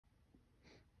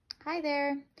Hi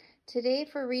there. Today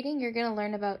for reading, you're going to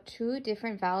learn about two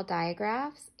different vowel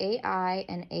digraphs, AI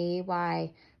and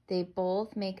AY. They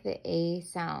both make the A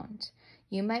sound.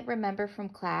 You might remember from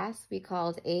class, we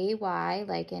called AY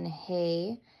like in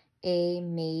hey, A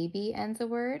maybe ends a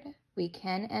word. We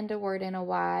can end a word in a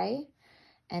Y.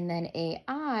 And then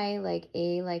AI like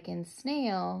A like in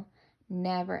snail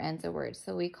never ends a word.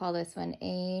 So we call this one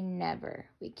A never.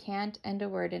 We can't end a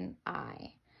word in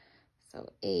I. So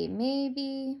A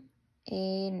maybe,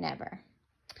 A never.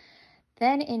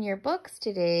 Then in your books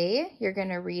today, you're going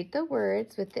to read the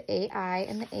words with the AI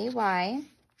and the AY.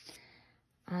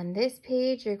 On this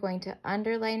page, you're going to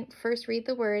first read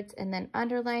the words and then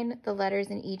underline the letters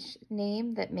in each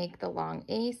name that make the long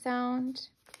A sound.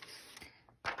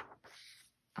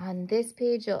 On this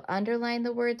page, you'll underline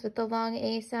the words with the long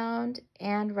A sound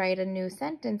and write a new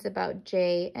sentence about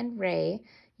Jay and Ray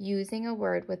using a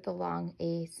word with the long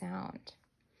A sound.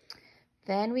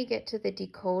 Then we get to the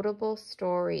decodable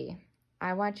story.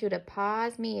 I want you to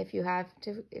pause me if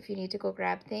you need to go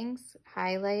grab things,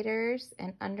 highlighters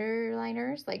and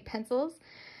underliners like pencils,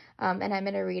 and I'm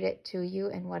going to read it to you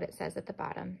and what it says at the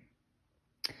bottom.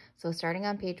 So starting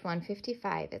on page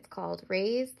 155, it's called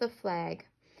Raise the Flag.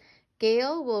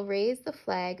 Gail will raise the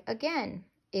flag again.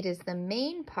 It is the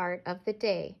main part of the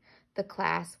day. The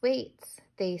class waits.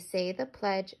 They say the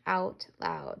pledge out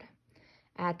loud.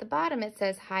 At the bottom, it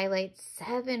says highlight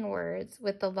 7 words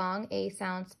with the long A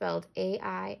sound spelled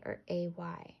A-I or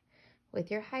A-Y. With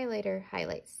your highlighter,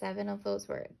 highlight 7 of those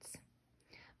words.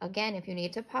 Again, if you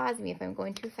need to pause me if I'm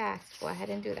going too fast, go ahead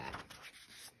and do that.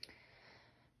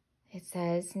 It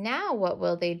says, now what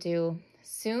will they do?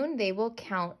 Soon they will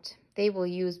count. They will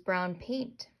use brown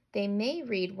paint. They may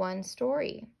read one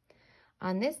story.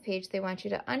 On this page, they want you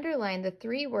to underline the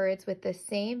 3 words with the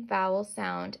same vowel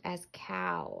sound as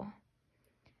cow.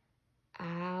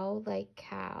 Ow like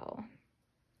cow.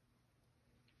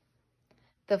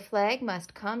 The flag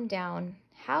must come down.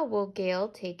 How will Gail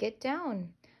take it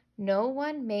down? No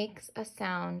one makes a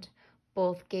sound.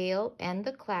 Both Gail and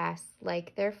the class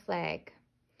like their flag.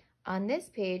 On this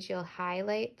page, you'll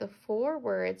highlight the 4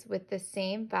 words with the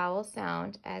same vowel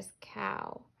sound as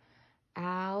cow.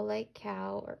 Ow like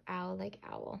cow or owl like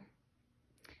owl.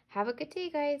 Have a good day,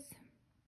 guys.